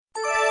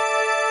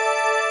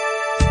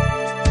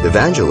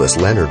Evangelist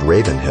Leonard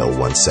Ravenhill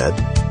once said,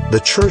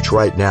 "The church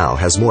right now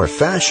has more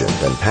fashion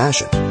than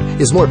passion,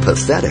 is more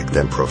pathetic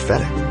than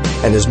prophetic,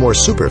 and is more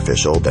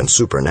superficial than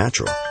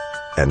supernatural."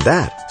 And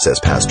that, says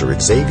Pastor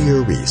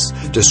Xavier Reese,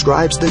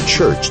 describes the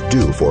church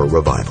due for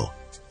revival.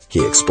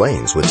 He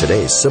explains with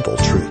today's simple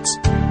truths.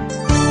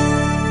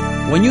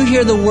 When you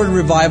hear the word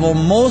revival,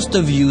 most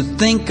of you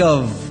think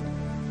of,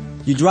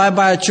 you drive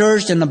by a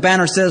church and the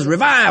banner says,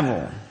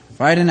 "Revival,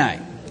 Friday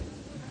night."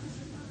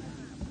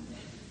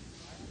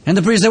 And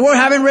the priest said, "We're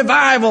having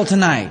revival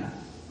tonight."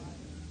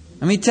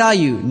 Let me tell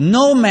you,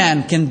 no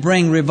man can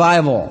bring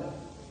revival.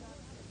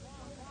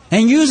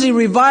 And usually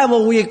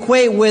revival we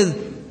equate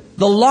with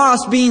the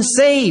lost being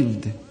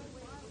saved.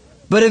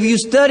 But if you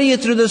study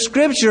it through the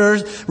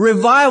Scriptures,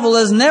 revival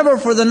is never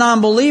for the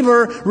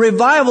non-believer.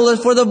 Revival is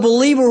for the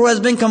believer who has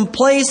been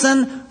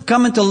complacent,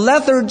 come into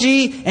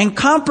lethargy, and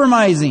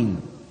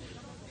compromising.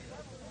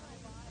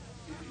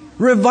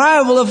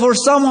 Revival is for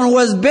someone who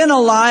has been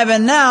alive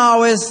and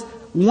now is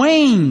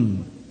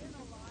waned.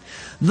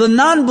 The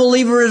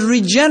non-believer is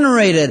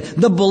regenerated.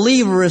 The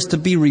believer is to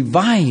be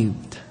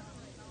revived.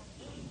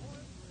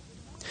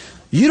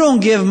 You don't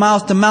give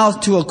mouth to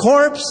mouth to a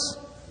corpse.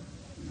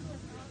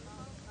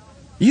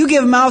 You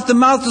give mouth to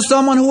mouth to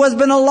someone who has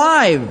been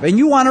alive and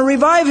you want to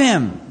revive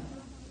him.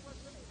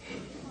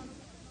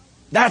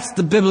 That's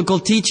the biblical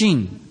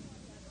teaching.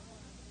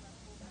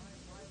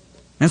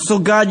 And so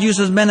God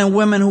uses men and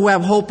women who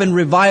have hope in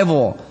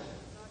revival.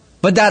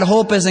 But that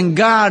hope is in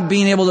God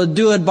being able to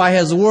do it by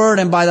His Word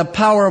and by the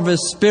power of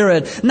His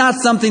Spirit. Not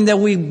something that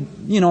we,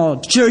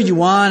 cheer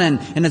you on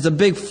and it's a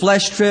big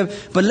flesh trip.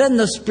 But letting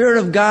the Spirit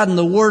of God and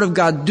the Word of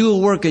God do a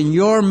work in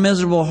your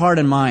miserable heart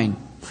and mind.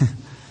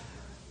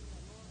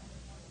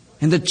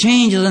 And to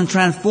change us and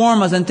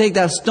transform us and take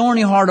that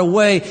stony heart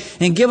away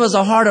and give us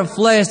a heart of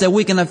flesh that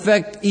we can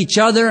affect each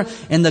other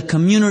and the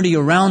community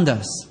around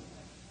us.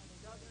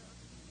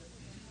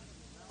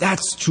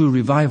 That's true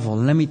revival.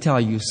 And let me tell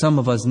you, some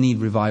of us need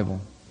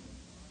revival.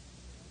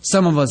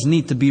 Some of us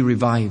need to be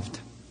revived.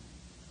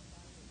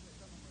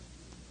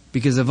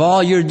 Because if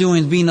all you're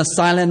doing is being a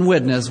silent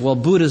witness, well,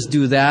 Buddhists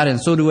do that and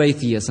so do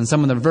atheists and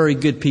some of them are very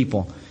good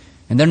people.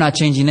 And they're not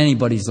changing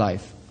anybody's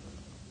life.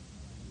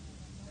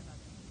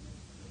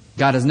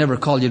 God has never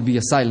called you to be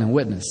a silent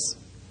witness.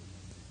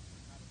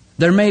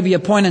 There may be a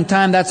point in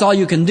time that's all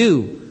you can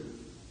do.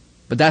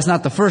 But that's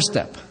not the first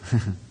step.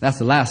 That's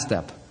the last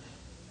step.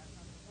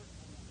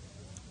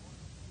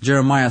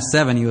 Jeremiah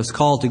 7, he was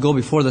called to go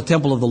before the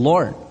temple of the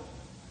Lord.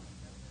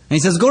 And he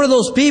says, go to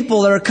those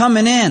people that are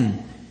coming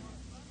in.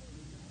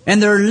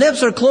 And their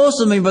lips are close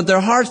to me, but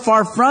their heart's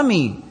far from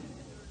me.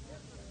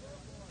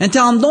 And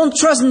tell them, don't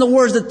trust in the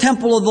words, the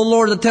temple of the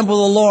Lord, the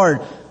temple of the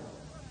Lord.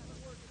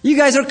 You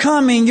guys are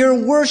coming,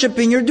 you're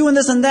worshiping, you're doing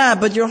this and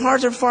that, but your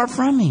hearts are far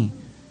from me.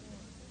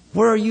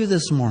 Where are you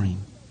this morning?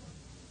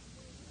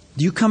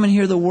 Do you come and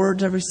hear the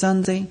words every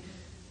Sunday?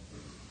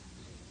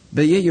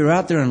 But yet you're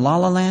out there in La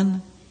La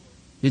Land?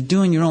 You're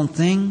doing your own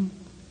thing?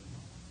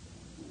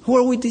 Who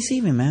are we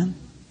deceiving, man?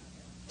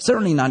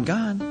 Certainly not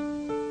God.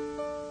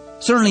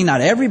 Certainly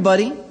not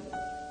everybody.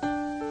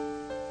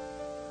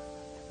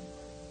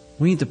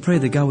 We need to pray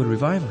that God would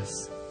revive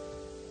us,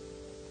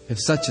 if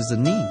such is the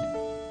need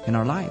in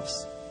our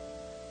lives.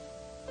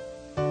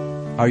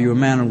 Are you a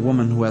man or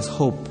woman who has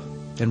hope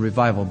and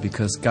revival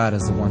because God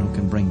is the one who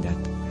can bring that?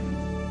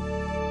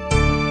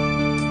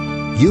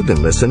 You've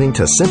been listening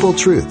to Simple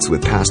Truths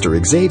with Pastor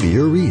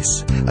Xavier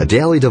Reese, a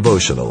daily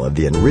devotional of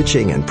the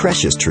enriching and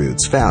precious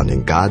truths found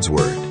in God's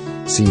Word.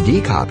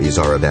 CD copies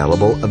are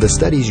available of the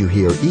studies you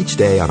hear each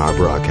day on our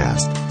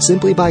broadcast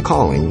simply by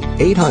calling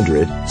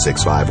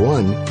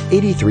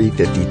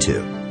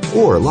 800-651-8352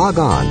 or log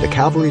on to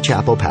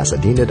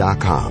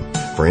CalvaryChapelPasadena.com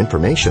for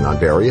information on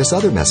various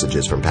other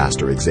messages from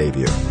Pastor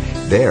Xavier.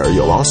 There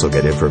you'll also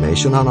get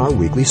information on our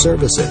weekly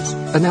services,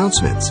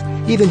 announcements,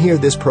 even hear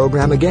this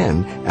program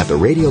again at the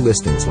radio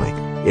listings link.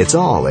 It's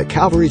all at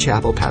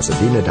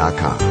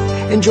CalvaryChapelPasadena.com.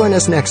 And join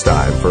us next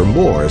time for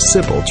more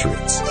Simple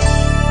Truths.